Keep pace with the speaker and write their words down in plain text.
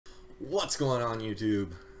What's going on, YouTube?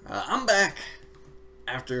 I'm back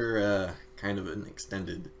after kind of an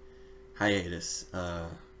extended hiatus.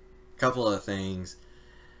 Couple of things.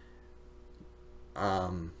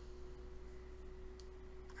 Had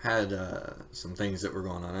some things that were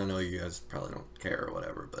going on. I know you guys probably don't care or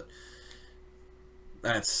whatever, but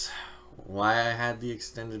that's why I had the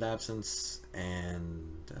extended absence,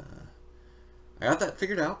 and I got that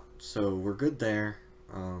figured out, so we're good there.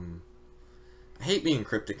 I hate being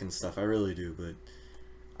cryptic and stuff, I really do, but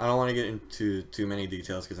I don't want to get into too many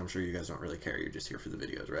details because I'm sure you guys don't really care. You're just here for the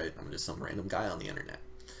videos, right? I'm just some random guy on the internet.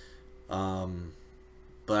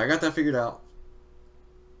 But I got that figured out,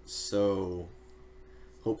 so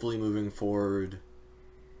hopefully moving forward,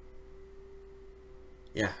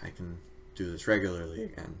 yeah, I can do this regularly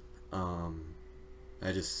again.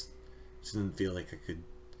 I just didn't feel like I could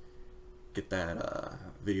get that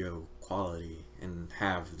video quality and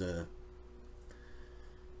have the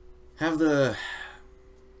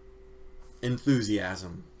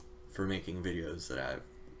enthusiasm for making videos that I've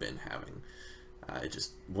been having. It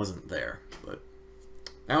just wasn't there, but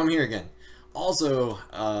now I'm here again. Also,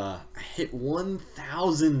 I hit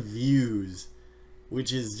 1,000 views,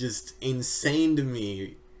 which is just insane to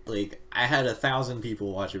me. Like, I had 1,000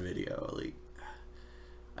 people watch a video. Like,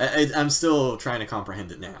 I'm still trying to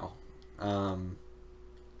comprehend it now.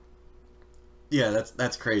 Yeah,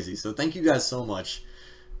 that's crazy. So thank you guys so much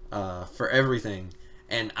for everything.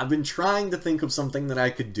 And I've been trying to think of something that I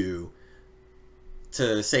could do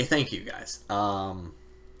to say thank you guys. I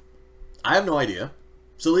have no idea.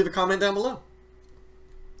 So leave a comment down below.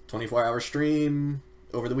 24-hour stream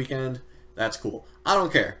over the weekend. That's cool. I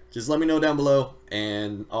don't care. Just let me know down below,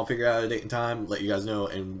 and I'll figure out a date and time, let you guys know,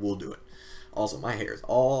 and we'll do it. Also, my hair is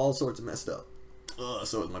all sorts of messed up. Ugh,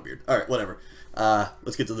 so is my beard. Alright, whatever.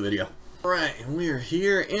 Let's get to the video. Alright, and we are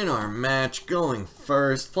here in our match, going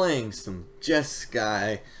first, playing some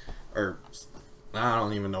Jeskai, or I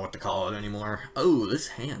don't even know what to call it anymore. Oh, this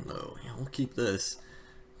hand though. Yeah, we'll keep this.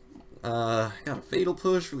 Got a fatal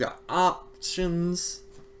push, we got options.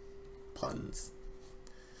 Puns.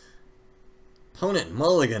 Opponent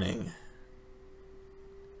mulliganing.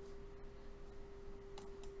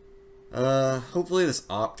 Hopefully this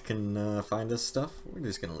opt can find us stuff. We're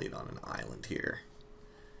just gonna lead on an island here.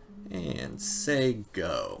 And say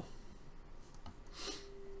go.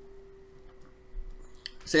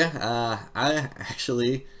 So yeah, I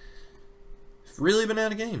actually have really been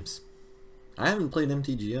out of games. I haven't played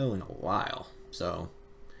MTGO in a while, so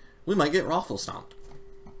we might get raffle stomped.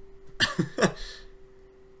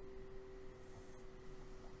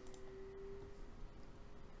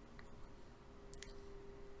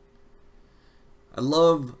 I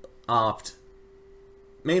love opt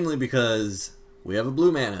mainly because we have a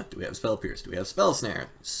blue mana. Do we have spell pierce? Do we have spell snare?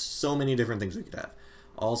 So many different things we could have.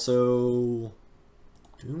 Also,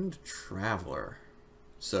 doomed traveler.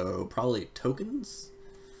 So probably tokens.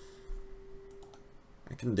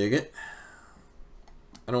 I can dig it.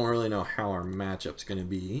 I don't really know how our matchup's gonna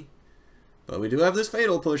be, but we do have this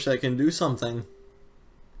fatal push that can do something.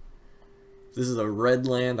 If this is a red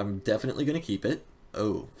land, I'm definitely gonna keep it.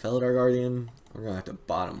 Oh, Felidar Guardian. We're gonna have to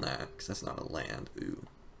bottom that because that's not a land. Ooh.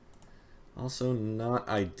 Also not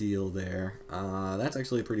ideal there. That's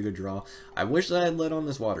actually a pretty good draw. I wish that I had led on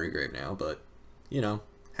this Watery Grave now, but you know,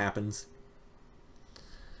 happens.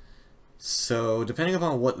 So depending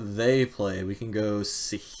upon what they play, we can go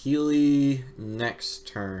Saheeli next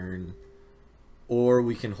turn, or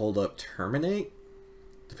we can hold up Terminate,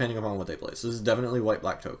 depending upon what they play. So this is definitely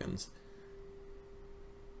white-black tokens.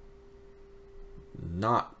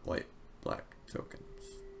 Not white-black tokens.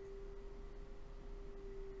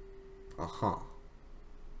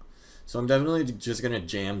 So I'm definitely just gonna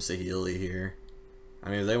jam Saheeli here.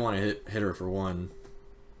 I mean, if they want to hit her for one,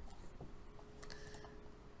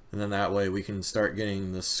 and then that way we can start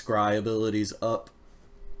getting the scry abilities up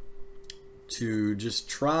to just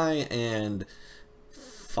try and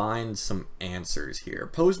find some answers here.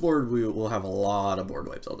 Post board, we will have a lot of board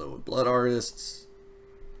wipes, although with Blood Artists,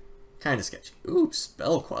 kind of sketchy. Ooh,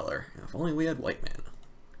 Spell Queller. If only we had white mana.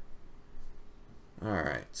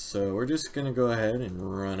 Alright, so we're just going to go ahead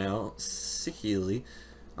and run out Saheeli.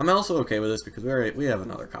 I'm also okay with this because we have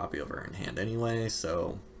another copy of her in hand anyway,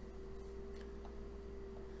 so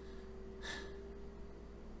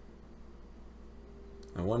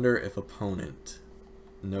I wonder if opponent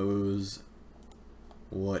knows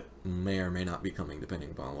what may or may not be coming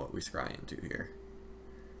depending upon what we scry into here.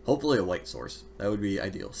 Hopefully a white source. That would be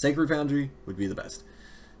ideal. Sacred Foundry would be the best.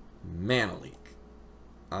 Mana Leak.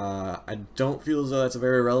 I don't feel as though that's a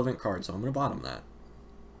very relevant card, so I'm going to bottom that.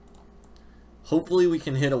 Hopefully we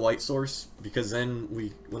can hit a white source, because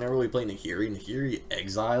then whenever we play Nahiri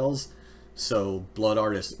exiles, so Blood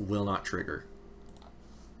Artist will not trigger.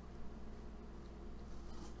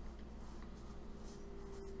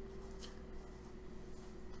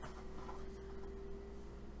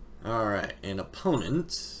 Alright, an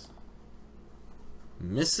opponent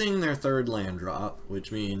missing their third land drop, which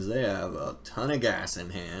means they have a ton of gas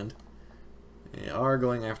in hand. They are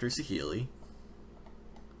going after Saheeli.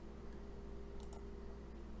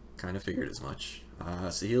 Kind of figured as much.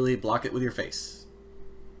 Saheeli, block it with your face.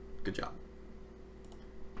 Good job.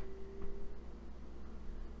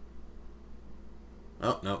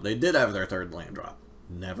 Oh, no, they did have their third land drop.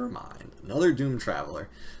 Never mind. Another Doom Traveler.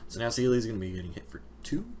 So now Saheeli's going to be getting hit for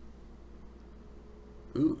 2.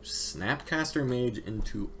 Ooh, Snapcaster Mage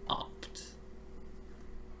into Opt.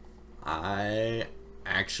 I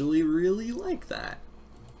actually really like that.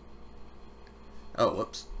 Oh,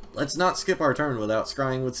 whoops. Let's not skip our turn without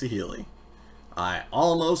scrying with Saheeli. I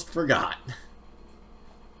almost forgot.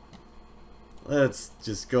 Let's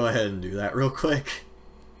just go ahead and do that real quick.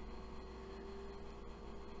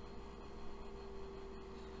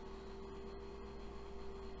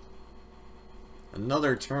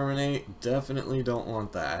 Another Terminate. Definitely don't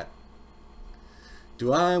want that.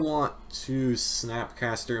 Do I want to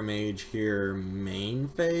Snapcaster Mage here main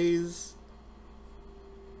phase?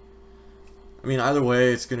 I mean, either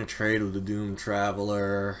way, it's going to trade with the Doom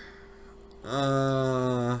Traveler.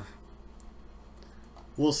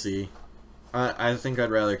 We'll see. I think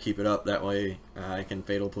I'd rather keep it up. That way I can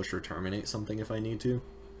Fatal Push or Terminate something if I need to.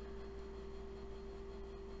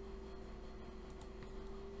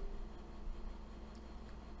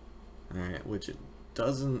 Alright, which it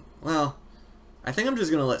doesn't... Well, I think I'm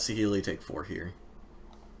just going to let Saheeli take 4 here.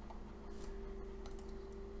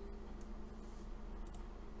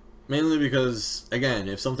 Mainly because, again,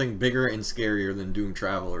 if something bigger and scarier than Doom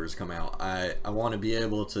Travelers come out, I want to be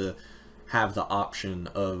able to have the option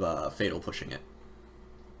of Fatal Pushing it.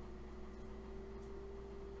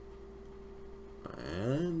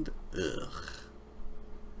 And, ugh.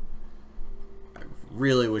 I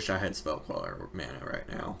really wish I had Spell Queller mana right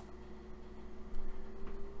now.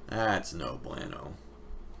 That's no bueno.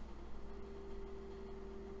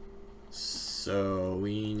 So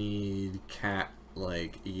we need Cat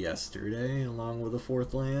like yesterday along with a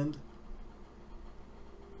 4th land.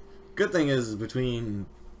 Good thing is between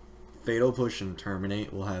Fatal Push and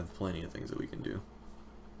Terminate we'll have plenty of things that we can do.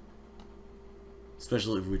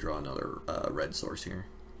 Especially if we draw another red source here.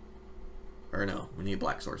 Or no, we need a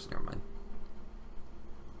black source, never mind.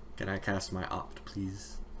 Can I cast my Opt,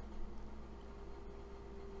 please?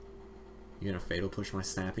 You gonna Fatal Push my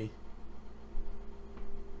Snappy?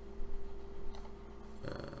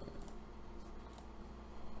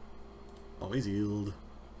 Always yield.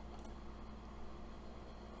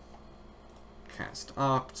 Cast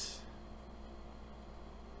Opt.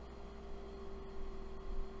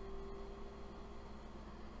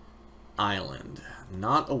 Island.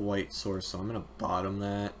 Not a white source, so I'm gonna bottom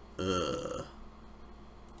that. Ugh.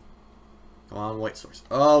 Come on, white source.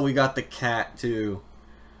 Oh, we got the cat too.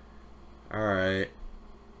 Alright.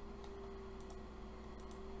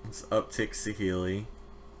 Let's uptick Saheeli.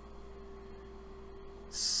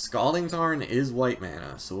 Scalding Tarn is white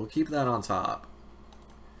mana, so we'll keep that on top.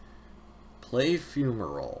 Play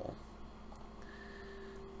Fumarole.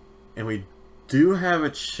 And we do have a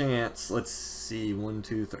chance. Let's see. 1,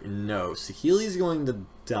 2, 3. No, Saheeli's going to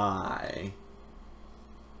die.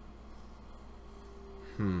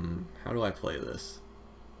 How do I play this?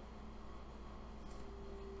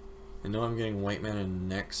 I know I'm getting white mana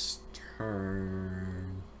next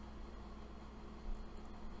turn.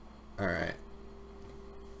 Alright.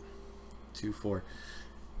 2, 4.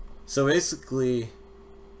 So basically,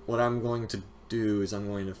 what I'm going to do is I'm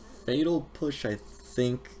going to Fatal Push, I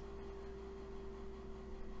think,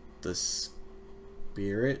 the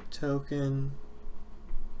Spirit token.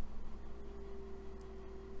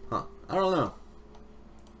 Huh. I don't know.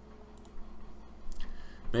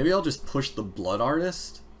 Maybe I'll just push the Blood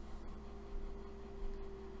Artist.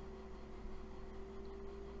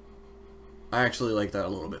 I actually like that a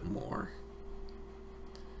little bit more.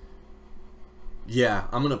 Yeah,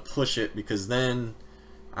 I'm going to push it because then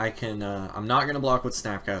I can... I'm not going to block with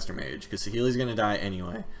Snapcaster Mage because Saheeli's going to die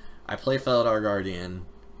anyway. I play Felidar Guardian,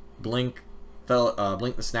 blink the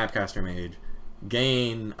Snapcaster Mage,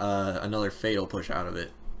 gain another Fatal Push out of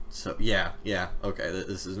it. So, yeah, okay,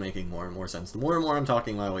 this is making more and more sense. The more and more I'm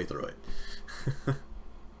talking my way through it.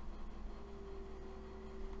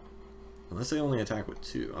 Unless they only attack with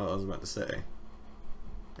 2. Oh, I was about to say.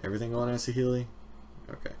 Everything going on Saheeli?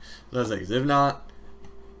 Okay. So that's like, if not,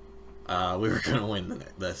 we were gonna win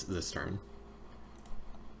this turn.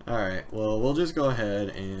 Alright, well, we'll just go ahead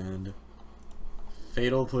and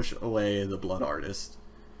Fatal push away the Blood Artist.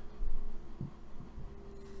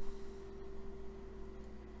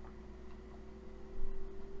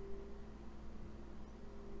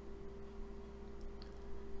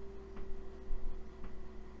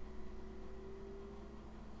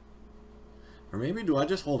 Or maybe do I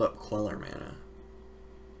just hold up Queller mana?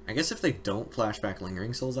 I guess if they don't flashback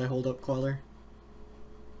Lingering Souls, I hold up Queller.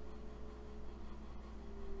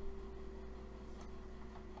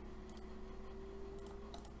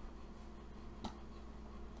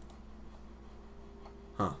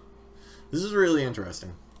 Huh. This is really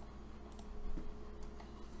interesting.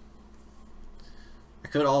 I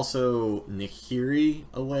could also Nahiri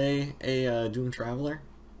away a Doom Traveler.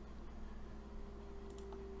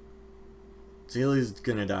 Zealie's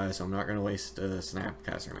gonna die, so I'm not gonna waste a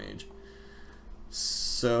Snapcaster Mage.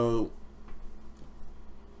 So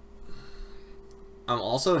I'm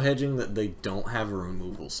also hedging that they don't have a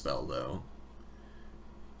removal spell, though.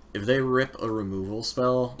 If they rip a removal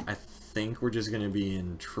spell, I think we're just gonna be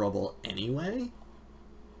in trouble anyway.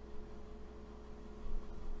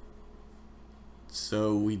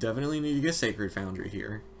 So we definitely need to get Sacred Foundry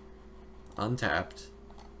here. Untapped.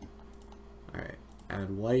 Alright.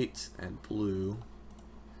 Add white, add blue.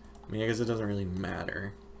 I mean, I guess it doesn't really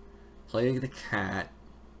matter. Play the cat.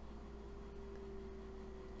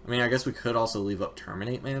 I mean, I guess we could also leave up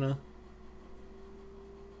Terminate mana.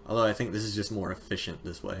 Although I think this is just more efficient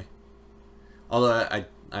this way. Although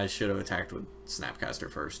I should have attacked with Snapcaster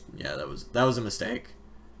first. Yeah, that was a mistake.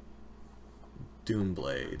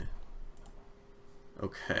 Doomblade.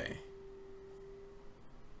 Okay.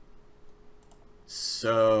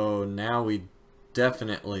 So now we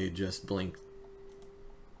definitely just blink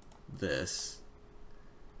this.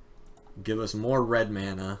 Give us more red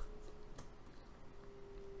mana.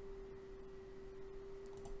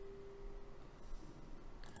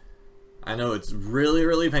 I know it's really,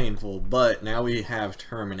 really painful, but now we have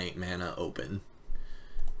Terminate mana open.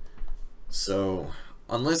 So,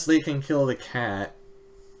 unless they can kill the cat,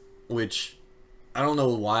 which I don't know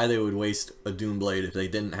why they would waste a Doomblade if they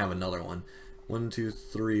didn't have another one. 1, 2,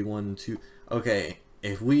 3, 1, 2... Okay,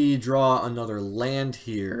 if we draw another land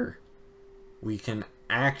here, we can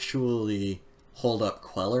actually hold up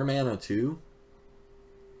Queller mana too.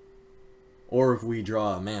 Or if we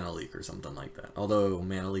draw a Mana Leak or something like that. Although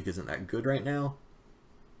Mana Leak isn't that good right now.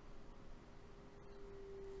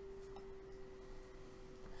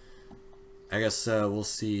 I guess we'll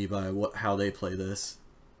see by how they play this.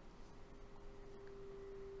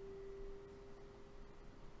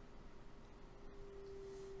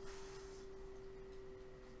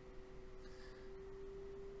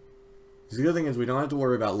 The good thing is we don't have to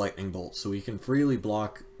worry about Lightning Bolts, so we can freely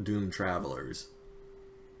block Doom Travelers.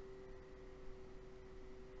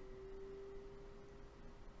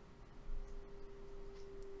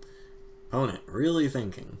 Opponent, really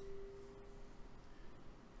thinking.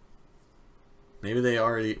 Maybe they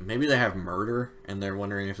have Murder, and they're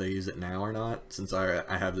wondering if they use it now or not, since I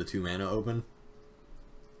have the 2 mana open.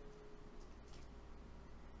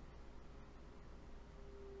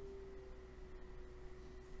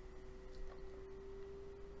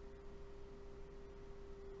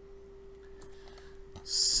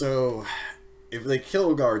 So, if they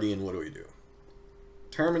kill Guardian, what do we do?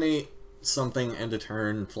 Terminate something end of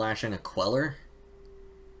turn, flash in a Queller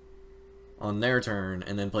on their turn,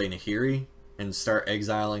 and then play Nahiri and start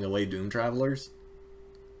exiling away Doom Travelers.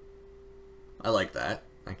 I like that.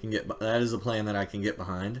 That is a plan that I can get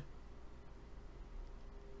behind.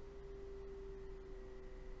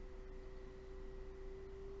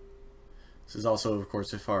 This is also, of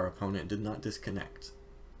course, if our opponent did not disconnect.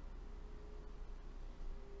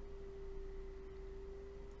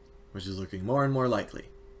 Which is looking more and more likely.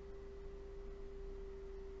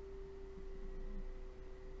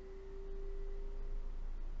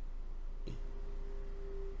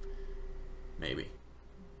 Maybe.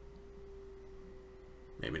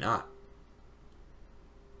 Maybe not.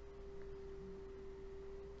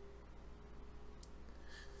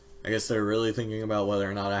 I guess they're really thinking about whether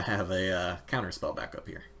or not I have a counterspell back up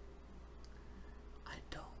here. I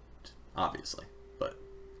don't, obviously, but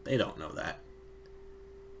they don't know that.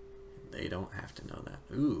 They don't have to know that.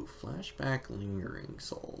 Ooh, flashback Lingering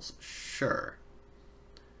Souls. Sure.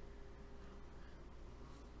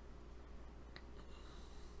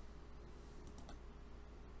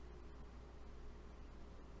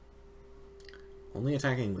 Only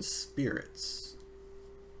attacking with spirits.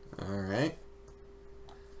 Alright.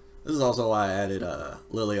 This is also why I added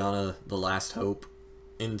Liliana, the Last Hope,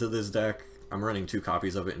 into this deck. I'm running 2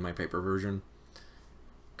 copies of it in my paper version.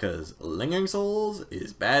 Because Lingering Souls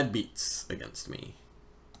is bad beats against me.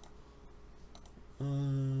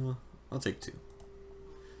 I'll take 2.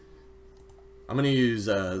 I'm going to use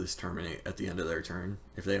this Terminate at the end of their turn,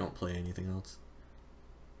 if they don't play anything else.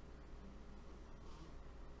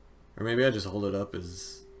 Or maybe I just hold it up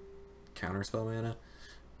as counterspell mana.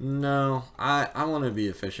 No, I want to be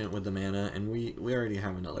efficient with the mana, and we already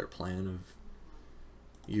have another plan of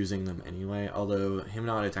using them anyway. Although him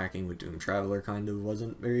not attacking with Doom Traveler kind of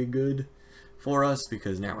wasn't very good for us,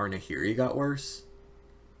 because now our Nahiri got worse.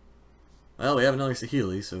 Well, we have another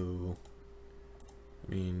Saheeli, so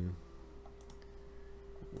I mean,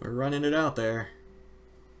 we're running it out there.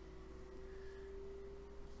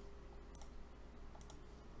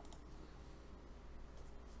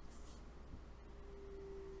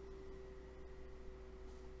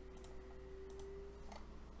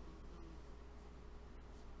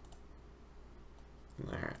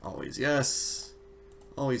 Alright, always yes.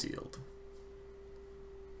 Always yield.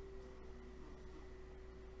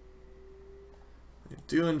 I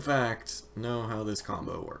do in fact know how this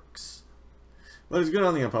combo works. But it's good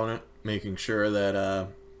on the opponent, making sure that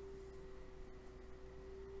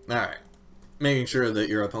alright. Making sure that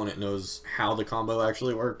your opponent knows how the combo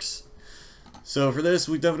actually works. So for this,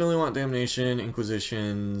 we definitely want Damnation,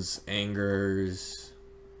 Inquisitions, Angers.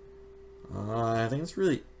 I think that's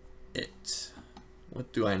really it.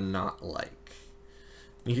 What do I not like?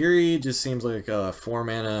 Nahiri just seems like a 4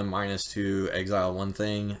 mana -2 exile 1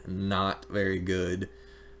 thing. Not very good.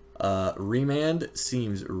 Remand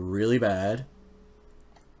seems really bad.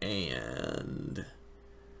 And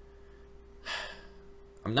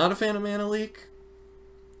I'm not a fan of Mana Leak,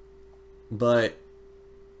 but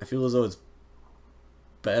I feel as though it's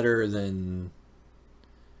better than...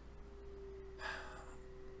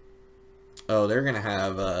 Oh, they're gonna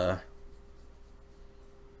have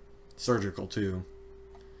Surgical too.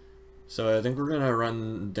 So I think we're gonna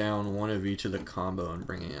run down one of each of the combo and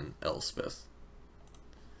bring in Elspeth.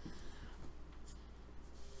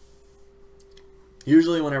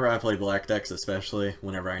 Usually whenever I play black decks, especially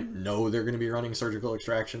whenever I know they're gonna be running Surgical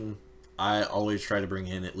Extraction, I always try to bring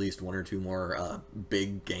in at least 1 or 2 more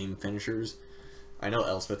big game finishers. I know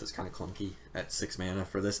Elspeth is kind of clunky at 6 mana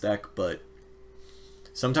for this deck, but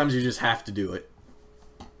sometimes you just have to do it.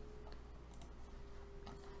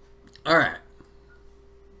 Alright.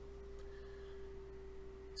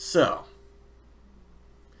 So,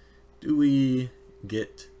 do we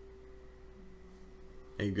get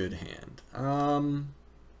a good hand?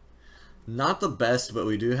 Not the best, but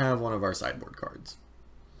we do have one of our sideboard cards.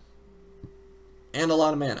 And a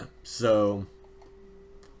lot of mana, so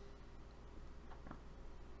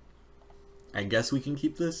I guess we can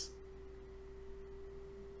keep this.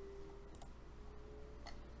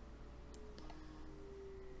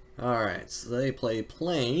 Alright, so they play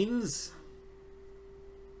Plains.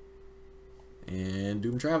 And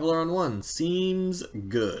Doom Traveler on 1. Seems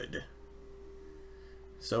good.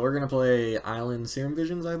 So we're going to play Island Serum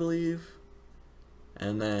Visions, I believe.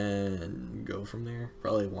 And then go from there.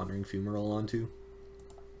 Probably Wandering Fumarole on 2.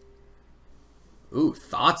 Ooh,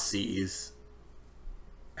 Thoughtseize.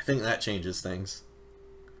 I think that changes things.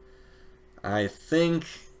 I think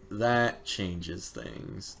that changes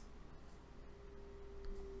things.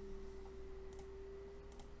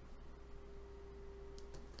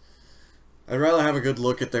 I'd rather have a good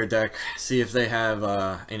look at their deck, see if they have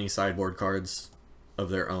any sideboard cards of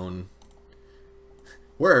their own.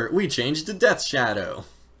 We changed to Death Shadow.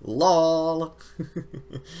 LOL.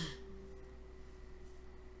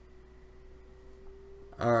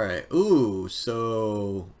 Alright, ooh,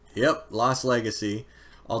 so, yep, Lost Legacy.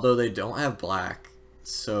 Although they don't have black,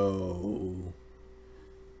 so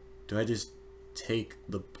do I just take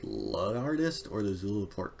the Blood Artist or the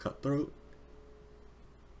Zulaport Cutthroat?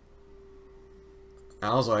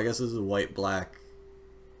 Also, I guess this is a white-black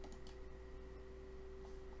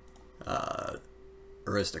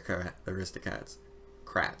Aristocrats.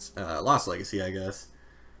 Lost Legacy, I guess.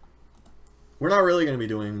 We're not really going to be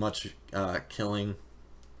doing much killing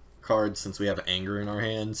cards since we have Anger in our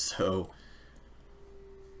hands, so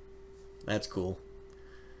that's cool.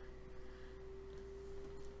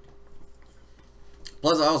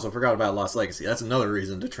 Plus, I also forgot about Lost Legacy. That's another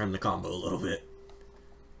reason to trim the combo a little bit.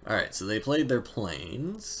 Alright, so they played their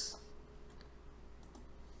Plains.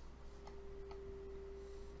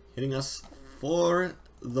 Hitting us for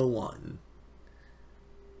the 1.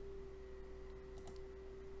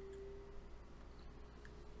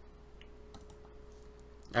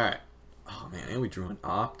 Alright. Oh man, and we drew an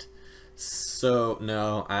Opt. So,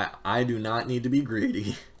 no, I do not need to be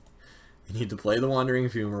greedy. I need to play the Wandering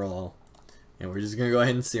Fumarole. And we're just going to go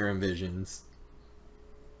ahead and Serum Visions.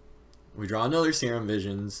 We draw another Serum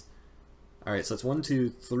Visions. Alright, so it's 1, 2,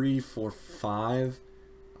 3, 4, 5.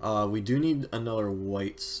 We do need another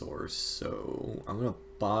white source, so I'm going to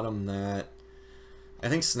bottom that. I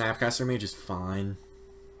think Snapcaster Mage is fine.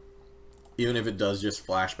 Even if it does just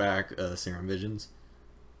flashback Serum Visions.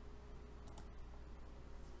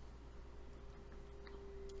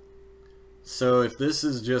 So if this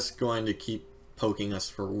is just going to keep poking us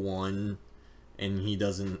for 1, and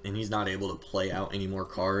he's not able to play out any more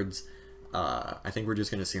cards, I think we're just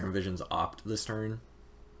going to Serum Visions opt this turn.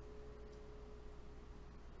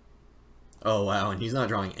 Oh wow, and he's not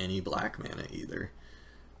drawing any black mana either.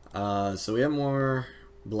 So we have more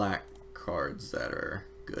black cards that are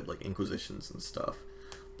good, like Inquisitions and stuff.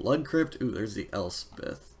 Blood Crypt, ooh, there's the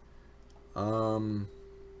Elspeth. I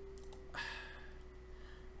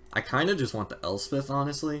kind of just want the Elspeth,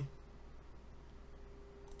 honestly.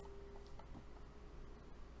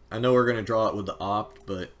 I know we're going to draw it with the Opt,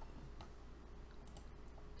 but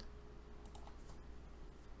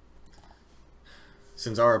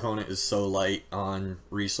since our opponent is so light on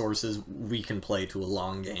resources, we can play to a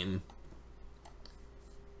long game.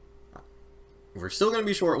 We're still going to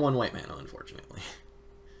be short 1 white mana, unfortunately.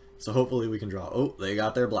 So hopefully we can draw. Oh, they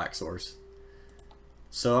got their black source.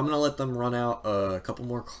 So I'm going to let them run out a couple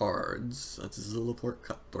more cards. That's Zulaport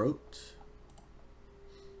Cutthroat.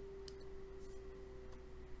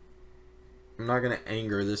 I'm not going to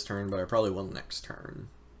anger this turn, but I probably will next turn.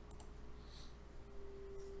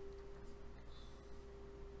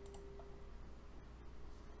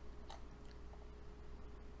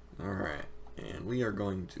 Alright, and we are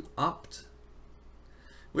going to opt.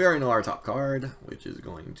 We already know our top card, which is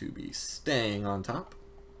going to be staying on top.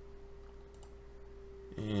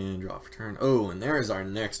 And draw for turn. Oh, and there is our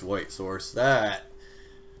next white source. I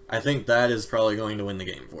think that is probably going to win the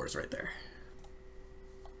game for us right there.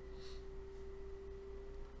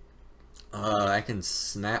 I can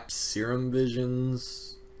snap Serum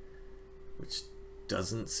Visions, which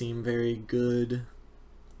doesn't seem very good.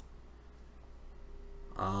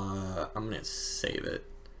 I'm gonna save it.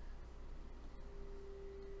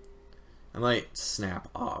 I might snap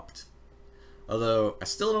Opt. Although, I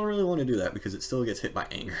still don't really want to do that because it still gets hit by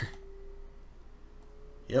anger.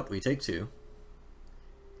 Yep, we take 2.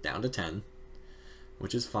 Down to 10.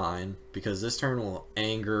 Which is fine, because this turn will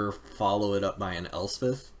anger, follow it up by an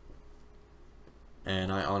Elspeth.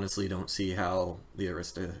 And I honestly don't see how the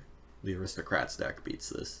Aristocrats deck beats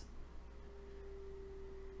this.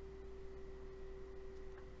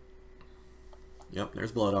 Yep,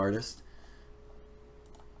 there's Blood Artist.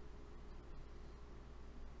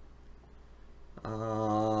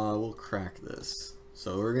 We'll crack this.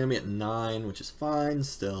 So we're going to be at 9, which is fine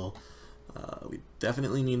still. We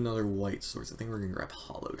definitely need another white source. I think we're going to grab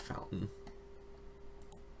Hollowed Fountain.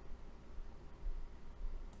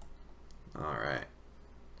 Alright.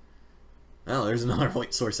 Well, there's another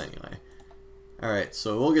white source anyway. Alright,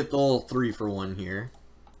 so we'll get the whole 3 for 1 here.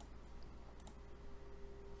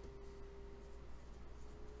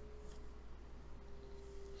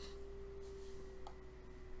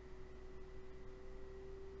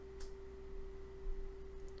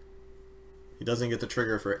 He doesn't get the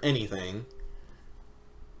trigger for anything.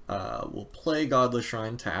 We'll play Godless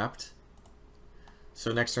Shrine tapped.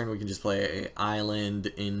 So next turn we can just play a island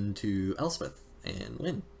into Elspeth and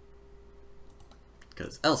win.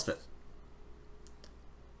 Because Elspeth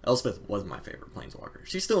was my favorite Planeswalker.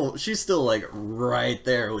 She's still like right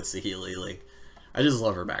there with Saheeli. Like, I just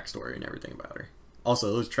love her backstory and everything about her.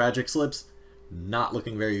 Also, those tragic slips, not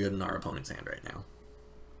looking very good in our opponent's hand right now.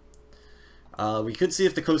 We could see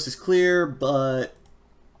if the coast is clear, but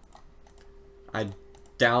I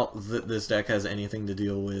doubt that this deck has anything to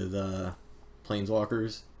deal with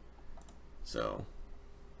Planeswalkers. So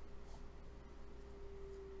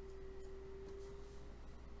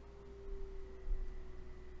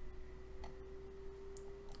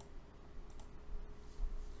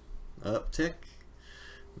uptick,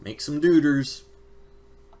 make some duders.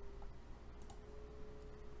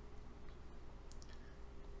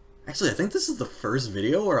 Actually, I think this is the first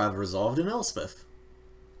video where I've resolved an Elspeth.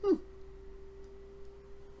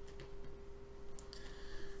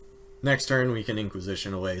 Next turn we can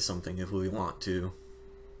Inquisition away something if we want to.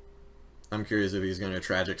 I'm curious if he's going to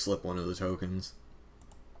tragic slip one of the tokens.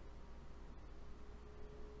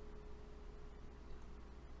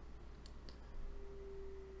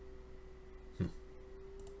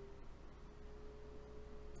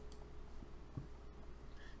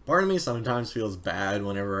 Part of me sometimes feels bad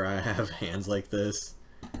whenever I have hands like this,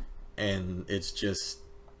 and it's just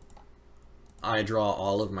I draw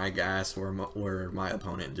all of my gas where my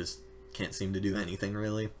opponent just can't seem to do anything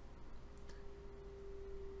really.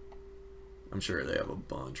 I'm sure they have a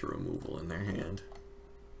bunch of removal in their hand.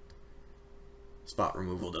 Spot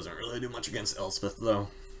removal doesn't really do much against Elspeth, though.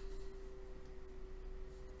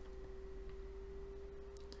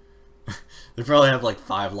 They probably have like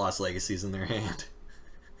 5 Lost Legacies in their hand.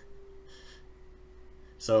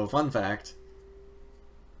 So, fun fact.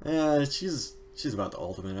 She's about the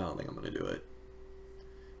ultimate. I don't think I'm going to do it.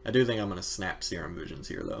 I do think I'm going to snap Serum Visions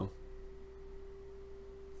here, though.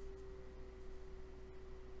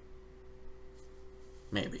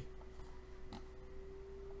 Maybe.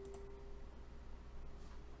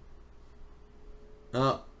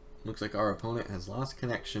 Oh, looks like our opponent has lost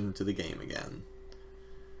connection to the game again.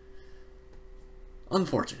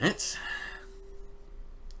 Unfortunate.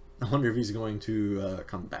 I wonder if he's going to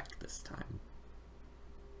come back this time.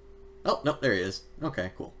 Oh, nope, there he is.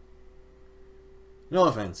 Okay, cool. No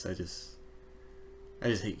offense, I just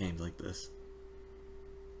hate games like this.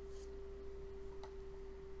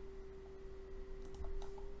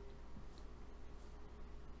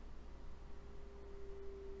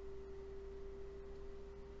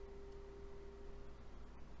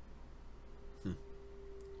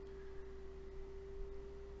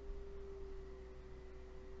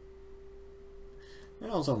 They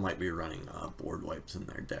also might be running board wipes in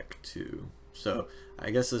their deck too. So I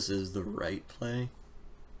guess this is the right play.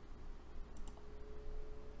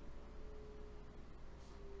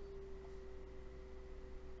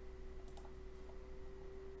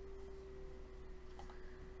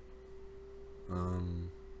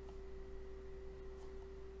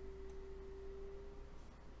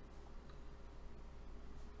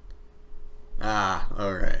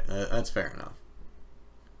 Alright, that's fair enough.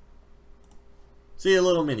 See, a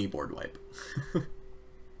little mini board wipe.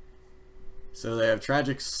 So they have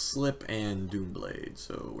Tragic Slip and Doomblade,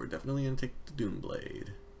 so we're definitely going to take the Doomblade.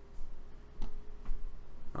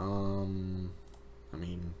 I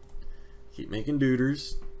mean, keep making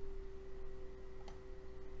duders.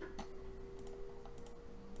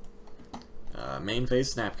 Main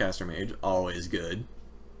phase Snapcaster Mage, always good.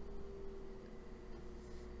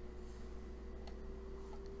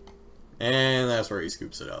 And that's where he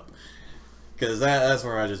scoops it up. Because that's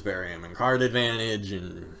where I just bury him in card advantage,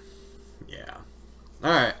 and yeah.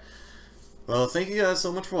 Alright. Well, thank you guys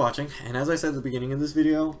so much for watching, and as I said at the beginning of this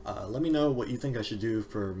video, let me know what you think I should do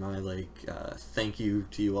for my, thank you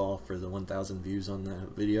to you all for the 1,000 views on the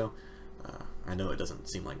video. I know it doesn't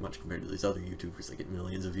seem like much compared to these other YouTubers that get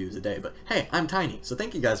millions of views a day, but hey, I'm tiny, so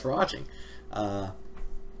thank you guys for watching. But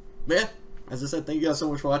yeah, as I said, thank you guys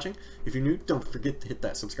so much for watching. If you're new, don't forget to hit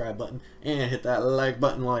that subscribe button and hit that like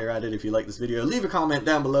button while you're at it if you like this video. Leave a comment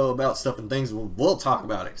down below about stuff and things. We'll talk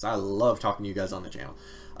about it because I love talking to you guys on the channel.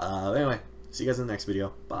 Anyway, see you guys in the next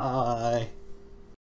video. Bye!